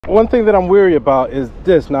One thing that I'm weary about is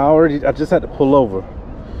this. Now I just had to pull over.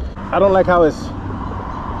 I don't like how it's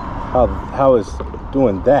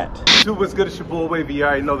doing that. YouTube, what's good? It's your boy Wavy. You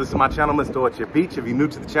already know this is my channel, Mr. At Your Beach. If you're new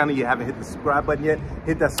to the channel, you haven't hit the subscribe button yet,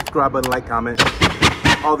 hit that subscribe button, like, comment,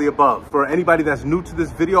 all the above. For anybody that's new to this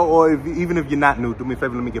video, or even if you're not new, do me a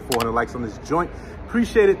favor, let me get 400 likes on this joint.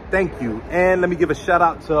 Appreciate it, thank you. And let me give a shout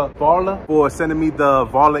out to Varla for sending me the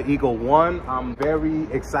Varla Eagle 1. I'm very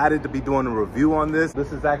excited to be doing a review on this.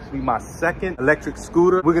 This is actually my second electric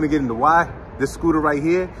scooter. We're gonna get into why. This scooter right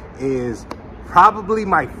here is probably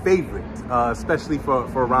my favorite, especially for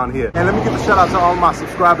around here. And let me give a shout out to all my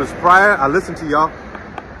subscribers prior. I listened to y'all.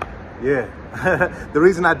 Yeah. The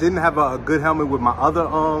reason I didn't have a good helmet with my other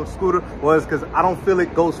scooter was because I don't feel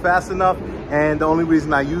it goes fast enough, and the only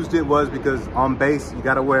reason I used it was because on base you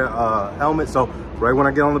gotta wear a helmet, so right when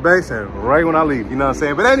I get on the base and right when I leave, you know what I'm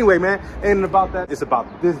saying? But anyway, man, ain't about that. It's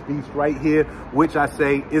about this beast right here, which I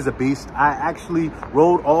say is a beast. I actually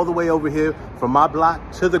rode all the way over here from my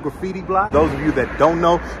block to the graffiti block. Those of you that don't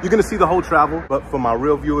know, you're gonna see the whole travel, but for my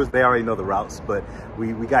real viewers, they already know the routes, but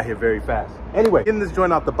we got here very fast. Anyway, getting this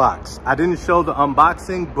joint out the box. I didn't show the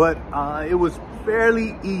unboxing, but it was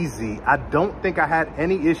fairly easy. I don't think I had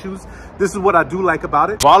any issues. This is what I do like about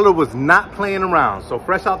it. Varla was not playing around. So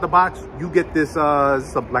fresh out the box, you get this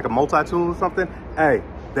like a multi-tool or something. Hey,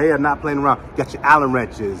 they are not playing around. You got your Allen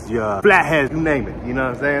wrenches, your flatheads, you name it. You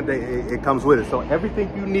know what I'm saying? It comes with it. So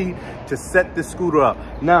everything you need to set this scooter up.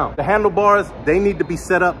 Now, the handlebars, they need to be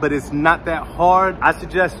set up, but it's not that hard. I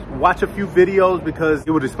suggest watch a few videos because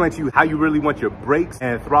it would explain to you how you really want your brakes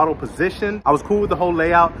and throttle position. I was cool with the whole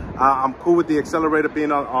layout. I'm cool with the accelerator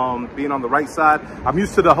being on the right side. I'm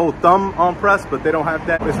used to the whole thumb press, but they don't have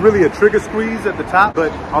that. It's really a trigger squeeze at the top,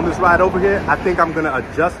 but on this ride over here, I think I'm gonna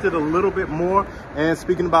adjust it a little bit more. And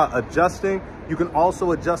speaking about adjusting, you can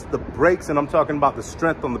also adjust the brakes, and I'm talking about the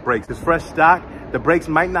strength on the brakes. It's fresh stock. The brakes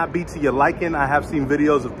might not be to your liking. I have seen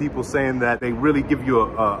videos of people saying that they really give you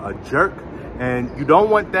a jerk, and you don't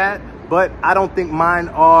want that. But I don't think mine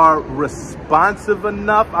are responsive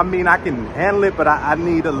enough. I mean, I can handle it, but I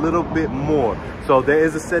need a little bit more. So there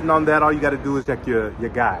is a setting on that. All you gotta do is check your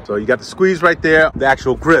guide. So you got the squeeze right there. The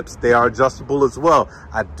actual grips, they are adjustable as well.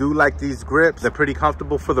 I do like these grips. They're pretty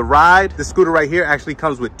comfortable for the ride. The scooter right here actually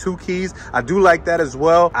comes with 2 keys. I do like that as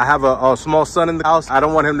well. I have a small son in the house. I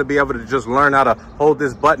don't want him to be able to just learn how to hold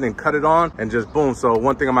this button and cut it on and just boom. So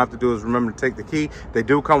one thing I'm gonna have to do is remember to take the key. They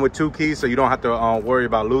do come with 2 keys, so you don't have to worry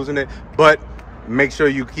about losing it. But make sure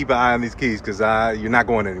you keep an eye on these keys because you're not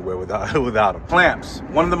going anywhere without them. Clamps,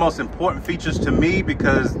 one of the most important features to me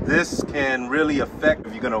because this can really affect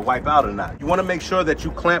if you're gonna wipe out or not. You wanna make sure that you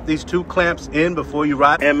clamp these 2 clamps in before you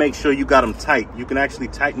ride and make sure you got them tight. You can actually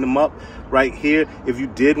tighten them up right here. If you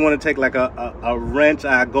did wanna take like a wrench,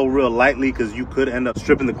 I go real lightly because you could end up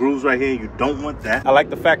stripping the grooves right here. You don't want that. I like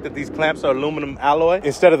the fact that these clamps are aluminum alloy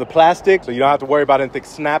instead of the plastic, so you don't have to worry about anything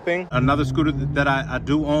snapping. Another scooter that I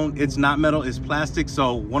do own, it's not metal, it's plastic.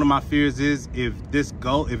 So one of my fears is if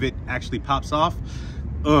it actually pops off,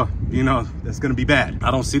 you know, that's gonna be bad. I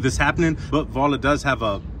don't see this happening, but Varla does have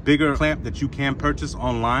a bigger clamp that you can purchase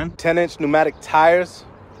online. 10-inch pneumatic tires.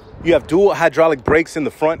 You have dual hydraulic brakes in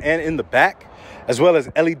the front and in the back, as well as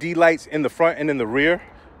LED lights in the front and in the rear.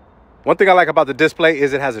 One thing I like about the display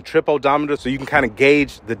is it has a trip odometer, so you can kind of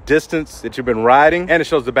gauge the distance that you've been riding, and it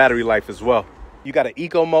shows the battery life as well. You got an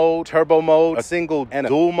eco mode, turbo mode, a single and a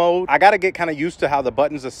dual mode. I gotta get kind of used to how the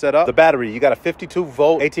buttons are set up. The battery, you got a 52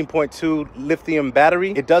 volt, 18.2 lithium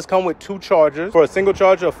battery. It does come with 2 chargers. For a single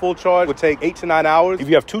charger, a full charge would take 8 to 9 hours. If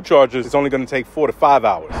you have 2 chargers, it's only gonna take 4 to 5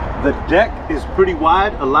 hours. The deck is pretty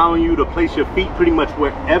wide, allowing you to place your feet pretty much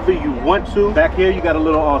wherever you want to. Back here, you got a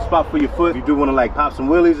little spot for your foot. You do wanna like pop some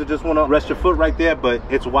wheelies or just wanna rest your foot right there, but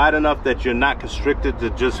it's wide enough that you're not constricted to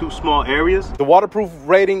just 2 small areas. The waterproof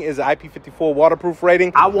rating is IP54 waterproof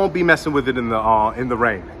rating. I won't be messing with it in the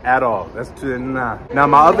rain at all. That's nah. Now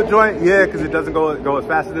my other joint, yeah, because it doesn't go as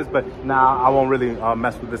fast as this, but nah, I won't really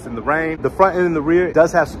mess with this in the rain. The front and the rear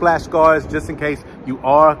does have splash guards just in case you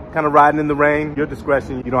are kind of riding in the rain. Your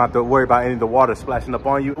discretion, you don't have to worry about any of the water splashing up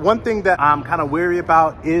on you. One thing that I'm kind of wary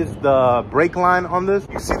about is the brake line on this.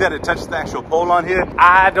 You see that it touches the actual pole on here.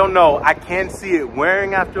 I don't know. I can see it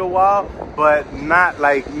wearing after a while, but not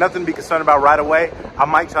like nothing to be concerned about right away. I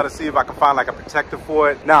might try to see if I can find like a protector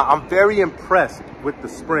for it. Now, I'm very impressed with the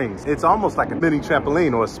springs. It's almost like a mini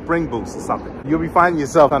trampoline or a spring boost or something. You'll be finding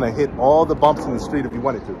yourself trying to hit all the bumps in the street if you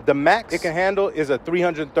wanted to. The max it can handle is a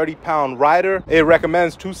 330-pound rider. It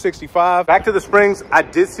recommends 265. Back to the springs, I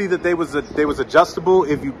did see that they was adjustable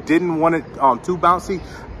if you didn't want it too bouncy.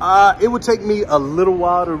 It would take me a little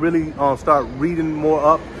while to really start reading more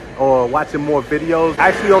up or watching more videos. I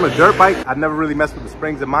actually own a dirt bike. I never really messed with the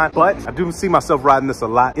springs in mine, but I do see myself riding this a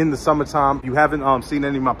lot in the summertime. If you haven't seen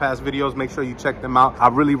any of my past videos, make sure you check them out. I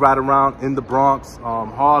really ride around in the Bronx,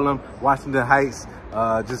 Harlem, Washington Heights,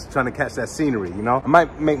 just trying to catch that scenery, you know? I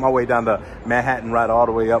might make my way down to Manhattan, ride all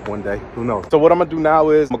the way up one day, who knows? So what I'm gonna do now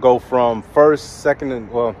is I'm gonna go from first, second, and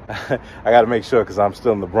well, I gotta make sure because I'm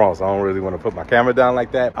still in the Bronx. I don't really wanna put my camera down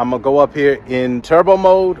like that. I'm gonna go up here in turbo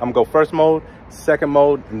mode. I'm gonna go first mode, second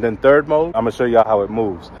mode, and then third mode. I'm gonna show y'all how it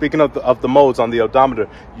moves. Speaking of the modes on the odometer,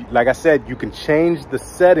 like I said, you can change the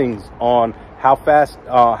settings on how fast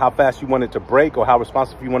you want it to brake or how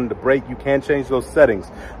responsive you want it to brake. You can change those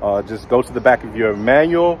settings. Just go to the back of your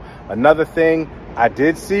manual. Another thing, I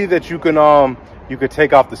did see that you could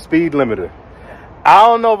take off the speed limiter. I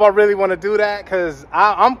don't know if I really want to do that because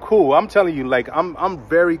I'm cool. I'm telling you, like I'm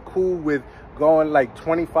very cool with going like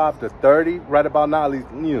 25 to 30 right about now, at least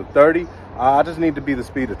 30. I just need to be the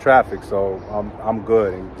speed of traffic, so I'm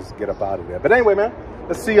good and just get up out of there. But anyway, man,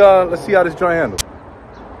 let's see how this joint handles.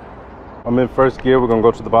 I'm in first gear. We're gonna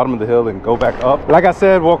go to the bottom of the hill and go back up. Like I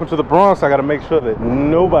said, welcome to the Bronx. I gotta make sure that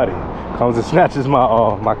nobody comes and snatches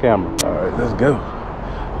my camera. All right, let's go.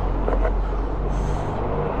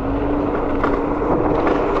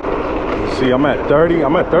 See, I'm at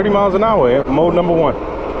 30 miles an hour, mode number 1.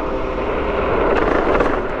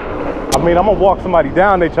 I mean, I'm gonna walk somebody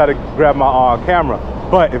down, they try to grab my camera,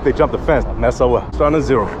 but if they jump the fence, that's so well. Starting at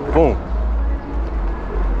 0, boom.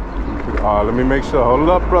 Let me make sure, hold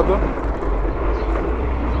up, brother.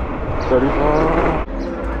 35.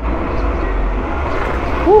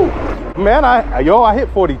 Woo, man, I hit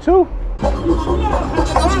 42.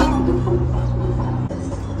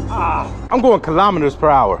 I'm going kilometers per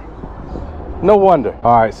hour. No wonder.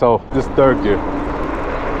 All right, so this third gear.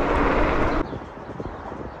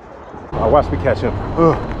 Watch me catch him.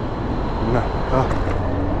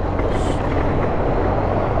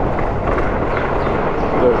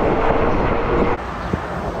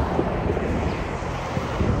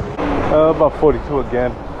 About 42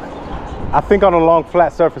 again. I think on a long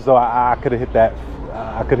flat surface though, I could have hit that.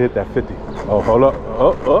 I could hit that 50. Oh, hold up.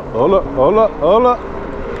 Hold up.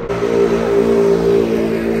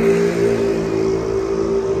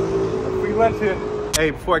 Free lunch here.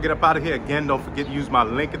 Hey, before I get up out of here, again, don't forget to use my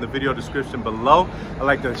link in the video description below. I'd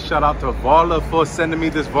like to shout out to Varla for sending me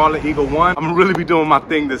this Varla Eagle 1. I'm gonna really be doing my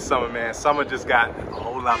thing this summer, man. Summer just got a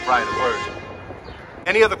whole lot brighter. Word.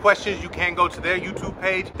 Any other questions, you can go to their YouTube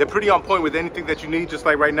page. They're pretty on point with anything that you need. Just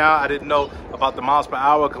like right now, I didn't know about the miles per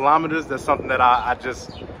hour, kilometers. That's something that I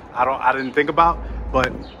didn't think about.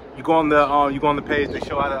 But you go on the page, they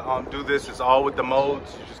show how to do this. It's all with the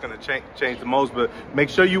modes. You're just gonna change the modes, but make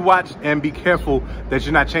sure you watch and be careful that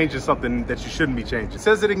you're not changing something that you shouldn't be changing. It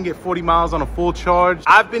says that it can get 40 miles on a full charge.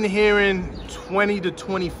 I've been hearing 20 to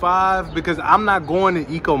 25 because I'm not going in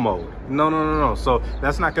eco mode. No. So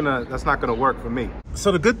that's not gonna work for me.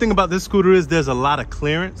 So the good thing about this scooter is there's a lot of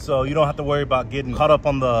clearance, so you don't have to worry about getting caught up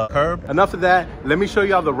on the curb. Enough of that. Let me show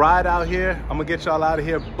y'all the ride out here. I'm gonna get y'all out of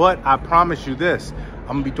here, but I promise you this.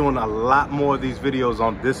 I'm gonna be doing a lot more of these videos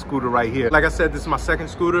on this scooter right here. Like I said, this is my second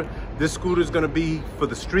scooter. This scooter is gonna be for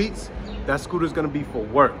the streets. That scooter is gonna be for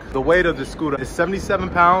work. The weight of the scooter is 77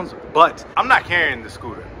 pounds, but I'm not carrying the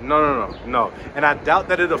scooter. No. And I doubt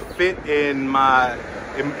that it'll fit in my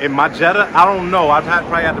Jetta. I don't know. I've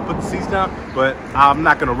probably had to put the seats down, but I'm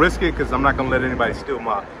not gonna risk it because I'm not gonna let anybody steal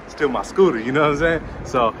my scooter. You know what I'm saying?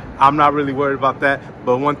 So I'm not really worried about that.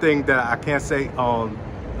 But one thing that I can say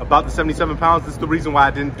about the 77 pounds, this is the reason why I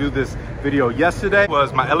didn't do this video yesterday,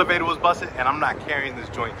 was my elevator was busted and I'm not carrying this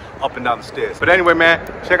joint up and down the stairs. But anyway, man,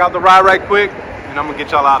 check out the ride right quick and I'm gonna get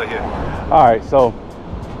y'all out of here. All right, so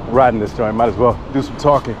riding this joint, might as well do some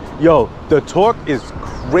talking. Yo, the torque is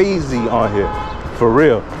crazy on here, for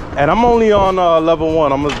real. And I'm only on level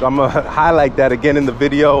 1. I'm gonna highlight that again in the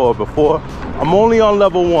video or before. I'm only on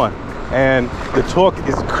level 1 and the torque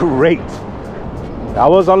is great. I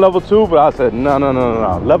was on level 2, but I said, no.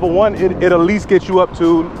 Level 1, it at least gets you up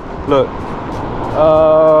to, look,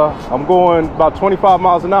 I'm going about 25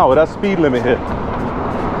 miles an hour. That's speed limit here.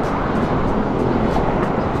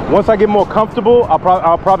 Once I get more comfortable,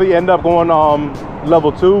 I'll probably end up going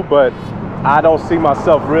level 2, but I don't see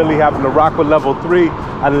myself really having to rock with level 3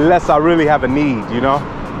 unless I really have a need, you know?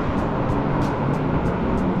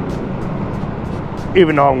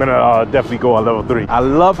 Even though I'm gonna definitely go on level 3. I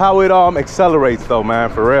love how it accelerates though, man,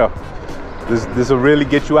 for real. This will really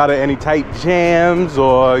get you out of any tight jams,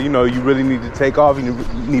 or you know, you really need to take off, you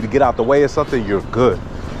need to get out the way or something, you're good.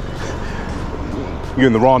 You're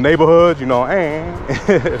in the wrong neighborhood, you know,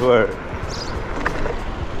 Word.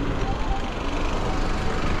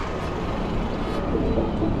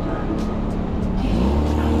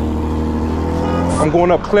 I'm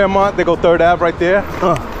going up Claremont. They go 3rd Ave right there.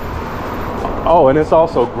 Oh, and it's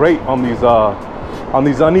also great on these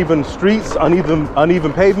uneven streets,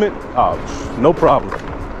 uneven pavement. Oh, no problem.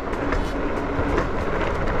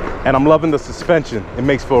 And I'm loving the suspension. It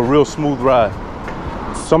makes for a real smooth ride.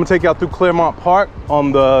 So I'm gonna take y'all through Claremont Park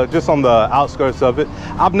just on the outskirts of it.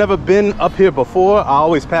 I've never been up here before. I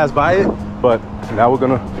always pass by it, but now we're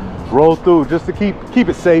gonna roll through just to keep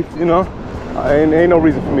it safe, you know. Ain't no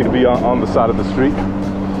reason for me to be on the side of the street.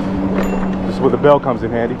 This is where the bell comes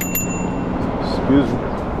in handy. Excuse me.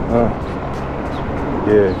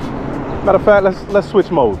 Yeah. Matter of fact, let's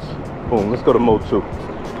switch modes. Boom. Let's go to mode 2.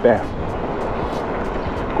 Bam.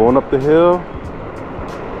 Going up the hill.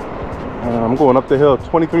 I'm going up the hill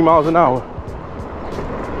 23 miles an hour.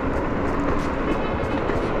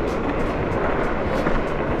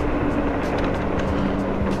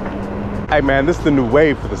 Hey man, this is the new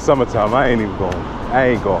wave for the summertime. I ain't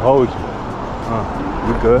gonna hold you.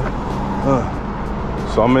 We good.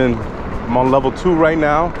 So I'm on level 2 right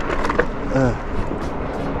now.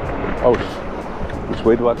 Oh, which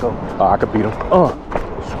way do I go? Oh, I could beat him.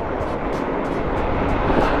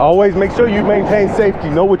 Always make sure you maintain safety.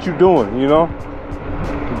 Know what you're doing, you know.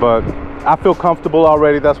 But I feel comfortable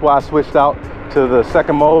already. That's why I switched out to the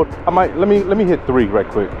 2nd mode. Let me hit 3 right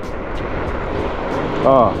quick.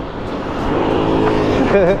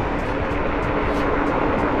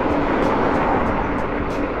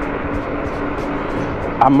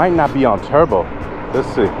 I might not be on turbo. Let's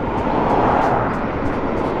see.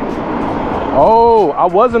 Oh, I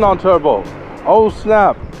wasn't on turbo. Oh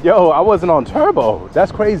snap. Yo, I wasn't on turbo.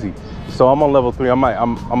 That's crazy. So I'm on level 3. I'm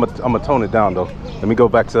gonna tone it down though. Let me go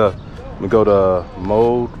to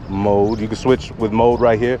mode. You can switch with mode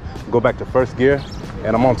right here. Go back to 1st gear,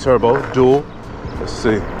 and I'm on turbo, dual. Let's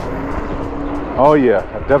see. Oh yeah,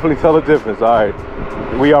 I definitely tell the difference. All right,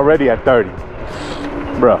 we already at 30,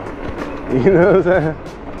 bro. You know what I'm saying?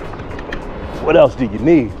 What else do you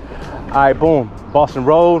need? All right, boom. Boston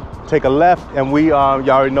Road. Take a left, and y'all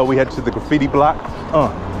already know we head to the graffiti block.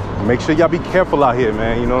 Make sure y'all be careful out here,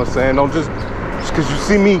 man. You know what I'm saying? Don't just because you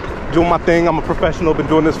see me doing my thing. I'm a professional. Been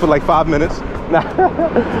doing this for like 5 minutes.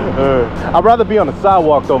 I'd rather be on the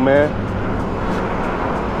sidewalk though, man.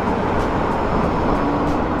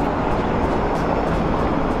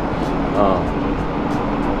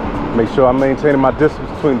 Make sure I'm maintaining my distance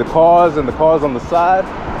between the cars and the cars on the side.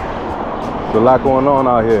 There's a lot going on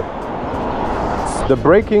out here. The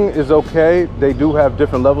braking is okay. They do have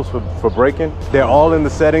different levels for braking. They're all in the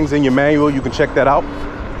settings in your manual. You can check that out.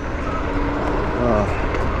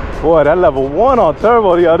 Boy, that level 1 on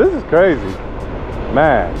turbo, yo, this is crazy.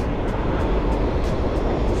 Man.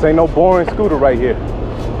 This ain't no boring scooter right here.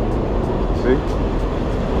 See?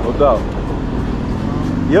 No doubt.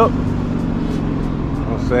 Yep.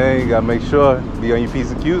 I'm saying, you gotta make sure be on your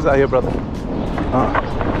P's and Q's out here, brother.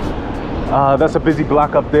 That's a busy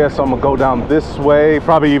block up there, so I'm gonna go down this way.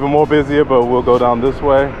 Probably even more busier, but we'll go down this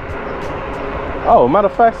way. Oh, matter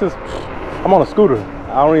of fact, since I'm on a scooter,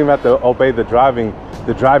 I don't even have to obey the driving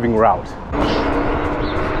route.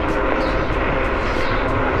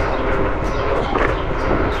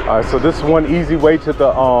 All right, so this is one easy way to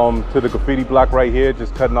the graffiti block right here,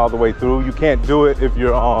 just cutting all the way through. You can't do it if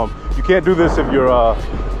you're you can't do this if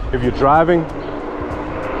you're driving.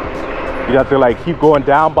 You have to like keep going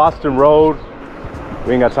down Boston Road.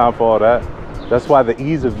 We ain't got time for all that. That's why the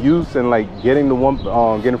ease of use and like getting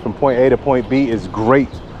from point A to point B is great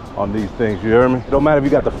on these things. You hear me? It don't matter if you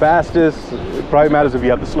got the fastest. It probably matters if you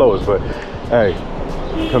have the slowest. But hey,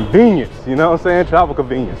 convenience. You know what I'm saying? Travel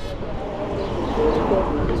convenience.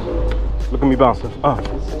 Look at me bouncing.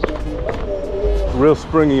 Real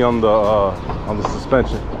springy on the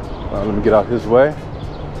suspension. Let me get out his way.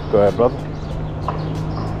 Go ahead, brother.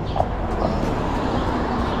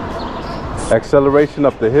 Acceleration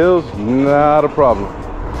up the hills, not a problem.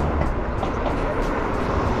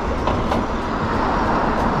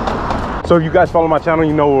 So if you guys follow my channel,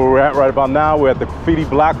 you know where we're at right about now. We're at the graffiti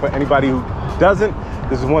block. For anybody who doesn't,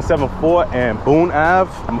 this is 174 and Boone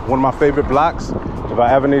Ave, one of my favorite blocks. If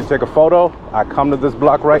I ever need to take a photo, I come to this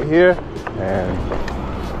block right here and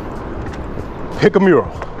pick a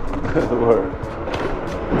mural. Word.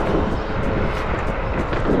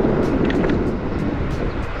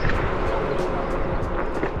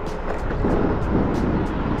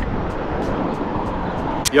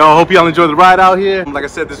 Yo, I hope y'all enjoy the ride out here. Like I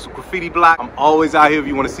said, this is graffiti block. I'm always out here. If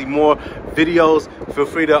you want to see more videos, feel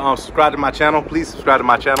free to subscribe to my channel. Please subscribe to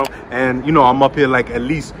my channel. And you know, I'm up here like at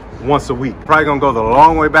least once a week. Probably gonna go the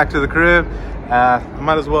long way back to the crib. I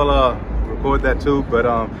might as well record that too. But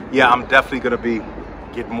yeah, I'm definitely gonna be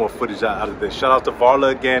get more footage out of this. Shout out to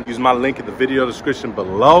Varla again. Use my link in the video description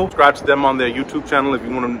below. Subscribe to them on their YouTube channel if you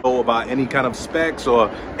want to know about any kind of specs or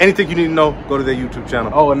anything you need to know. Go to their YouTube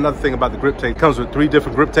channel. Oh, another thing about the grip tape, it comes with 3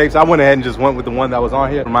 different grip tapes. I went ahead and just went with the one that was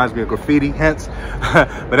on here. Reminds me of graffiti, hence.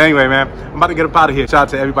 But anyway, man, I'm about to get up out of here. Shout out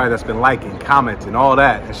to everybody that's been liking, commenting, all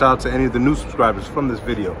that, and shout out to any of the new subscribers from this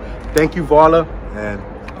video. Thank you, Varla, and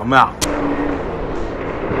I'm out.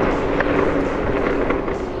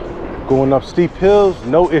 Going up steep hills,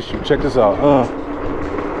 no issue. Check this out.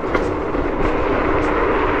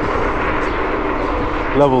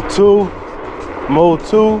 Level 2, mode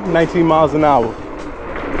 2, 19 miles an hour.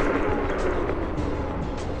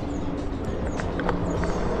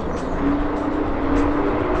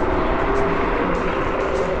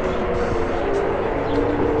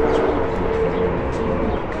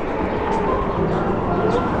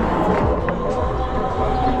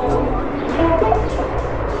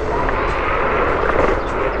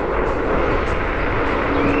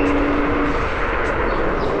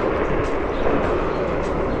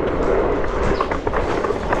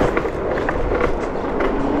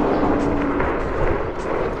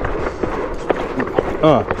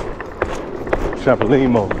 Trampoline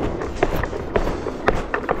mode.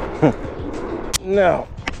 Now,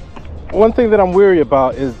 one thing that I'm weary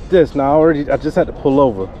about is this. Now, I just had to pull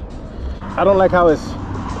over. I don't like how it's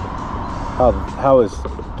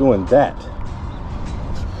doing that.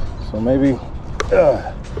 So maybe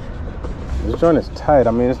this joint is tight.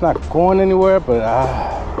 I mean, it's not going anywhere, but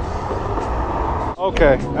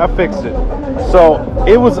okay, I fixed it. So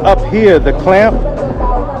it was up here, the clamp.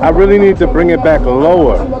 I really need to bring it back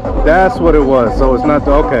lower. That's what it was. So it's not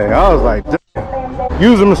okay. I was like,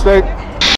 user mistake.